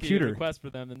you're a lucky computer. and request for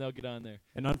them, then they'll get on there.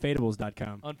 And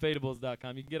unfadables.com.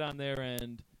 Unfadables.com. You can get on there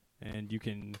and And you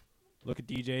can look at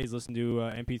DJs, listen to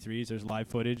MP3s. There's live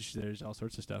footage. There's all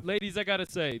sorts of stuff. ladies, I gotta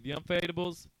say, the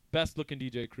Unfadables, best looking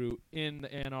DJ crew in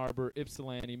the Ann Arbor,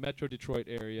 Ypsilanti, Metro Detroit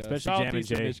area, Especially Jam and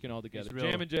southeastern Jay. Michigan all together. He's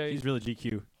real- Jam and Jay. He's really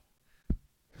GQ.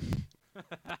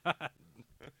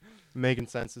 Making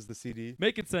Sense is the CD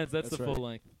Making sense. That's That's the right. full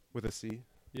length. with a C.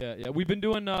 Yeah. We've been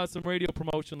doing some radio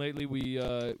promotion lately. We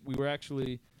were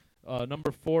actually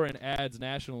number 4 in ads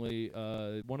nationally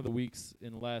one of the weeks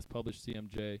in the last published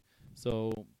CMJ.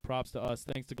 So props to us.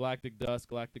 Thanks to Galactic Dust,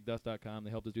 galacticdust.com. They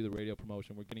helped us do the radio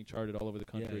promotion. We're getting charted all over the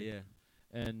country. Yeah.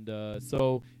 And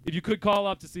so if you could call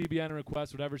up to CBN and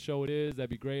request whatever show it is, that'd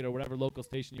be great, or whatever local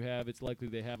station you have. It's likely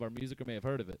they have our music or may have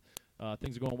heard of it.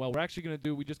 Things are going well. We're actually going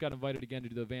to we just got invited again to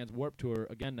do the Vans Warp Tour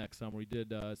again next summer. We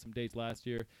did some dates last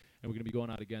year, and we're going to be going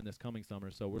out again this coming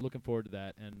summer. So we're looking forward to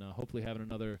that, and hopefully having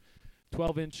another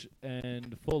 12-inch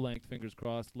and full-length, fingers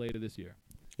crossed, later this year.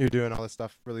 You're doing all this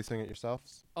stuff, releasing it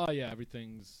yourselves? Oh, yeah,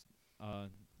 everything's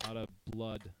out of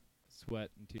blood, sweat,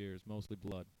 and tears, mostly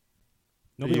blood.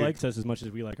 Nobody you- likes us as much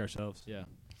as we like ourselves. Yeah.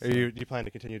 Do you plan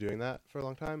to continue doing that for a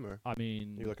long time, or I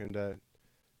mean, you're looking to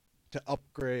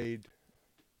upgrade?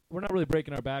 we're not really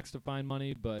breaking our backs to find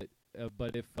money, but if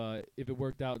it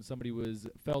worked out and somebody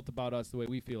felt about us the way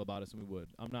we feel about us, then we would.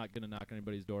 I'm not gonna knock on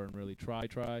anybody's door and really try.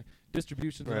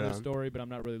 Distribution's Right another on. story, but I'm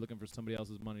not really looking for somebody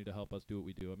else's money to help us do what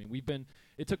we do. I mean,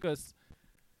 it took us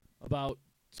about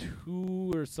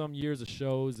 2 or some years of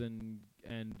shows and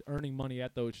earning money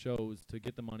at those shows to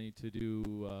get the money to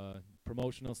do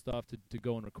promotional stuff, to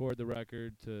go and record the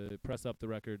record, to press up the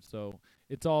record. So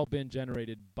it's all been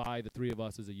generated by the three of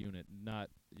us as a unit, not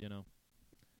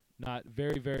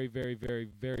very, very, very, very,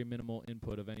 very minimal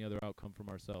input of any other outcome from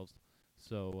ourselves.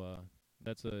 So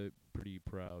that's a pretty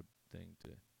proud thing to,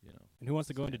 And who wants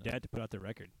to go say into that. debt to put out the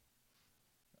record?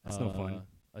 That's no fun.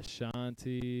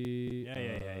 Ashanti.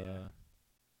 Yeah.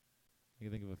 I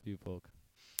can think of a few folk.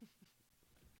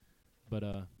 But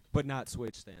But not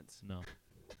Switch Stance. no.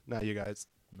 Not you guys.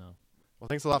 No. Well,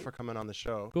 thanks a lot for coming on the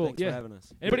show. Cool. Thanks yeah. for having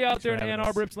us. Anybody out Thanks there for in the Ann having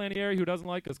Arbor, us. Ypsilanti area who doesn't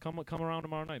like us, come around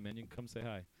tomorrow night, man. You can come say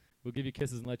hi. We'll give you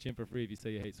kisses and let you in for free if you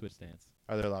say you hate Switch Dance.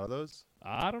 Are there a lot of those?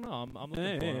 I don't know. I'm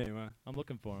looking for 'em. Well, I'm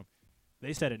looking for them.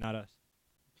 they said it, not us.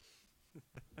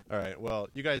 All right. Well,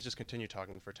 you guys just continue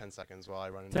talking for 10 seconds while I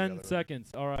run into the 10 other room.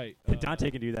 seconds. All right. Dante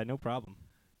can do that, no problem.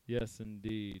 Yes,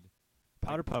 indeed.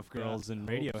 Powder Puff Girls Got and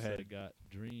hopes, I Radiohead. got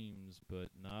dreams, but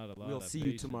not a lot We'll of see you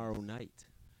patience. tomorrow night.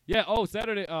 Yeah. Oh,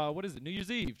 Saturday. What is it? New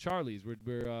Year's Eve. Charlie's. We're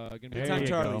gonna be There Good time, you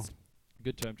Charlie's. go.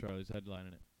 Good time, Charlie's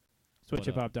headlining it.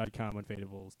 SwitchHipHop.com,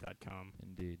 unfadables.com,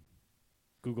 Indeed.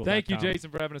 Google. Thank you, Jason,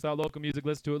 for having us out. Local music.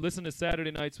 Listen to it. Listen to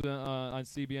Saturday nights on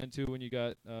CBN2 when you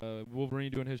got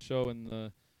Wolverine doing his show,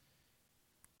 and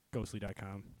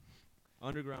Ghostly.com.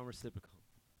 Underground Reciprocal.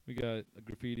 we got a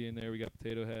graffiti in there. We got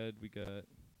Potato Head. We got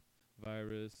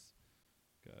Virus.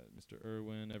 Got Mr.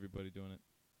 Irwin. Everybody doing it.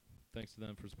 Thanks to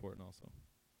them for supporting also.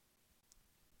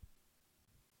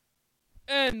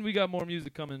 And we got more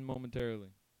music coming momentarily.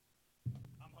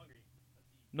 I'm hungry.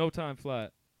 No time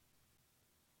flat.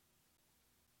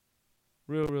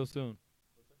 Real soon.